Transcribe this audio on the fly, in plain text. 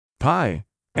Hi,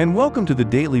 and welcome to the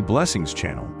Daily Blessings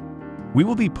channel. We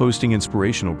will be posting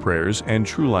inspirational prayers and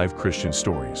true life Christian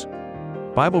stories.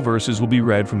 Bible verses will be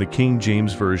read from the King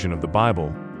James Version of the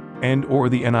Bible and/or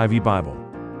the NIV Bible.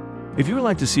 If you would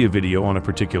like to see a video on a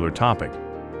particular topic,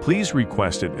 please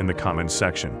request it in the comments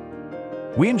section.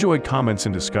 We enjoy comments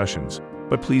and discussions,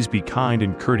 but please be kind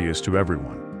and courteous to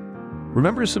everyone.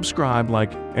 Remember to subscribe,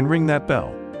 like, and ring that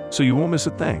bell so you won't miss a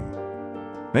thing.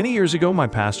 Many years ago, my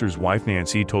pastor's wife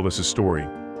Nancy told us a story.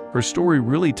 Her story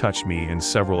really touched me and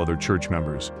several other church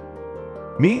members.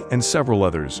 Me and several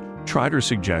others tried her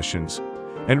suggestions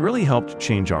and really helped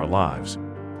change our lives.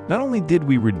 Not only did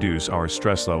we reduce our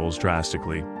stress levels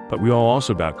drastically, but we all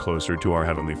also got closer to our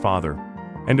Heavenly Father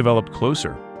and developed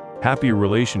closer, happier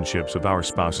relationships with our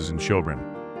spouses and children.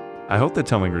 I hope that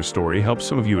telling her story helps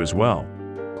some of you as well.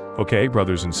 Okay,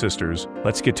 brothers and sisters,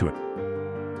 let's get to it.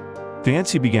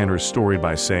 Nancy began her story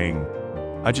by saying,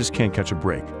 "I just can't catch a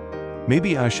break.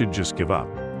 Maybe I should just give up."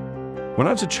 When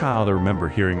I was a child, I remember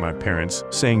hearing my parents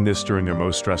saying this during their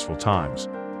most stressful times.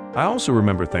 I also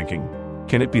remember thinking,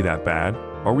 can it be that bad?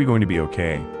 Are we going to be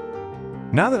okay?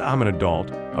 Now that I'm an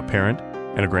adult, a parent,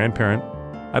 and a grandparent,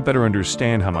 I better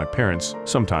understand how my parents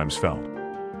sometimes felt.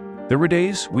 There were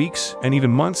days, weeks, and even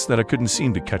months that I couldn't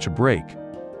seem to catch a break.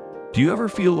 Do you ever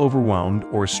feel overwhelmed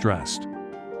or stressed?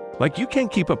 Like you can't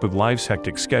keep up with life's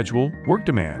hectic schedule, work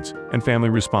demands, and family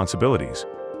responsibilities?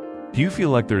 Do you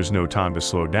feel like there's no time to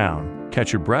slow down,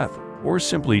 catch your breath, or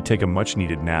simply take a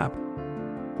much-needed nap?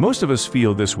 Most of us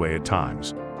feel this way at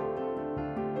times.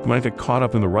 When I get caught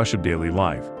up in the rush of daily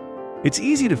life, it's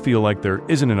easy to feel like there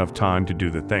isn't enough time to do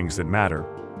the things that matter,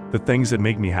 the things that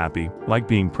make me happy, like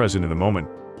being present in the moment,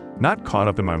 not caught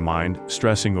up in my mind,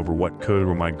 stressing over what could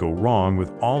or might go wrong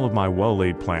with all of my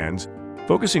well-laid plans,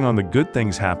 focusing on the good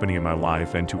things happening in my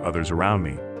life and to others around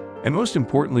me, and most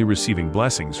importantly, receiving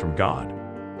blessings from God.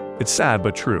 It's sad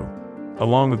but true.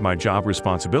 Along with my job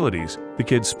responsibilities, the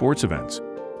kids' sports events,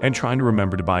 and trying to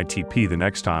remember to buy TP the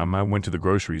next time I went to the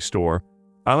grocery store,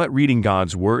 I let reading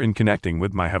God's Word and connecting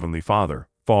with my Heavenly Father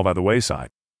fall by the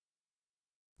wayside.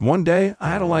 One day, I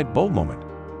had a light bulb moment.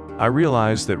 I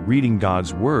realized that reading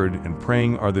God's Word and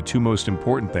praying are the two most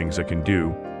important things I can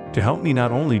do to help me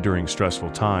not only during stressful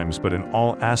times but in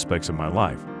all aspects of my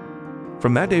life.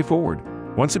 From that day forward,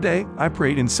 once a day, I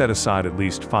prayed and set aside at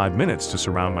least 5 minutes to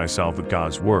surround myself with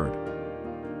God's Word.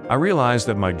 I realized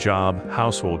that my job,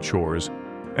 household chores,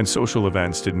 and social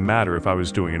events didn't matter if I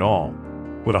was doing it all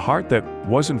with a heart that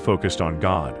wasn't focused on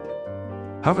God.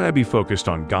 How could I be focused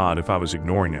on God if I was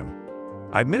ignoring Him?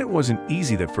 I admit it wasn't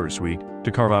easy that first week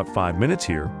to carve out 5 minutes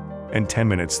here and 10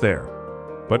 minutes there.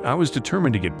 But I was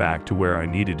determined to get back to where I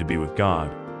needed to be with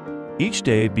God. Each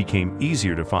day it became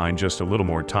easier to find just a little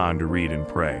more time to read and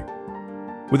pray.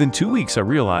 Within 2 weeks, I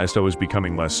realized I was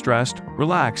becoming less stressed,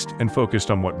 relaxed, and focused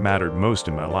on what mattered most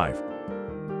in my life.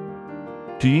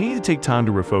 Do you need to take time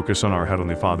to refocus on our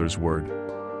Heavenly Father's Word?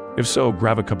 If so,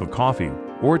 grab a cup of coffee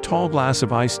or a tall glass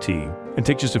of iced tea and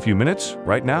take just a few minutes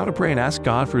right now to pray and ask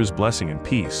God for His blessing and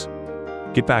peace.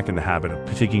 Get back in the habit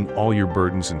of taking all your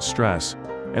burdens and stress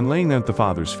and laying them at the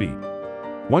Father's feet.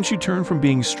 Once you turn from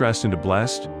being stressed into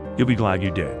blessed, you'll be glad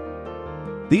you did.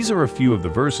 These are a few of the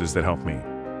verses that help me.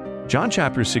 John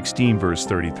chapter 16 verse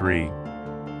 33.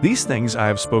 "These things I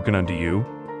have spoken unto you,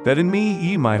 that in me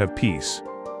ye might have peace.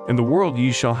 In the world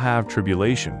ye shall have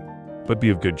tribulation, but be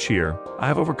of good cheer, I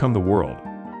have overcome the world."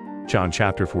 John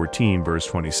chapter 14 verse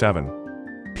 27.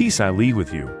 "Peace I leave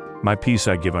with you, my peace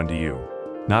I give unto you.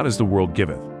 Not as the world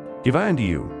giveth, give I unto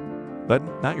you. Let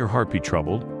not your heart be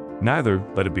troubled, neither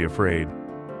let it be afraid."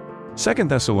 2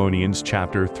 Thessalonians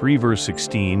chapter 3 verse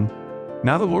 16.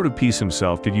 "Now the Lord of peace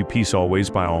Himself give you peace always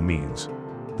by all means.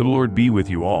 The Lord be with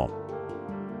you all."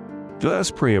 Let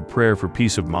us pray a prayer for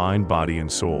peace of mind, body,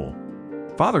 and soul.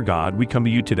 Father God, we come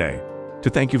to you today to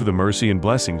thank you for the mercy and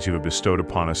blessings you have bestowed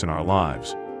upon us in our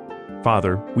lives.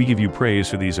 Father, we give you praise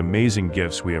for these amazing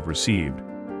gifts we have received.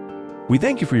 We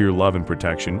thank you for your love and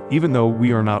protection, even though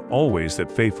we are not always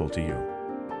that faithful to you.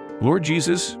 Lord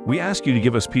Jesus, we ask you to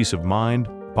give us peace of mind,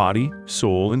 body,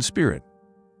 soul, and spirit.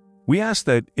 We ask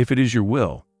that, if it is your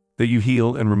will, that you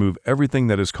heal and remove everything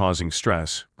that is causing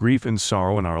stress, grief, and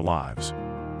sorrow in our lives.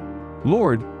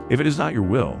 Lord, if it is not your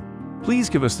will, please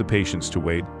give us the patience to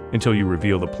wait until you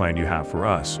reveal the plan you have for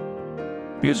us.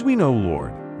 Because we know,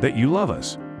 Lord, that you love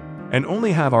us and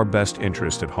only have our best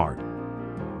interest at heart.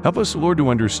 Help us, Lord, to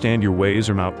understand your ways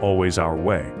are not always our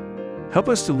way. Help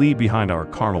us to leave behind our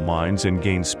carnal minds and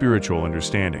gain spiritual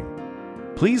understanding.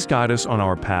 Please guide us on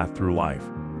our path through life.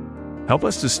 Help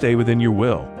us to stay within your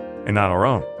will and not our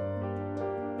own.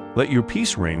 Let your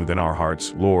peace reign within our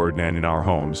hearts, Lord, and in our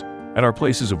homes, at our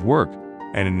places of work,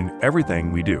 and in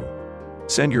everything we do.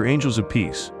 Send your angels of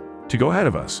peace to go ahead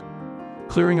of us,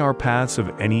 clearing our paths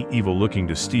of any evil looking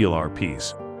to steal our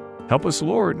peace. Help us,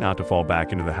 Lord, not to fall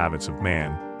back into the habits of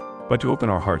man, but to open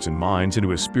our hearts and minds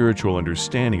into a spiritual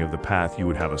understanding of the path you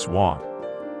would have us walk.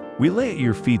 We lay at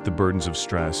your feet the burdens of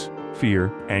stress,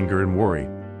 fear, anger, and worry,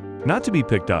 not to be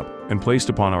picked up and placed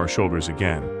upon our shoulders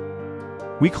again.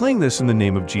 We claim this in the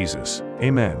name of Jesus.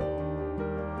 Amen.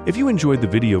 If you enjoyed the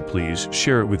video, please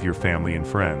share it with your family and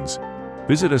friends.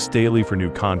 Visit us daily for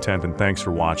new content, and thanks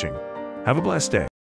for watching. Have a blessed day.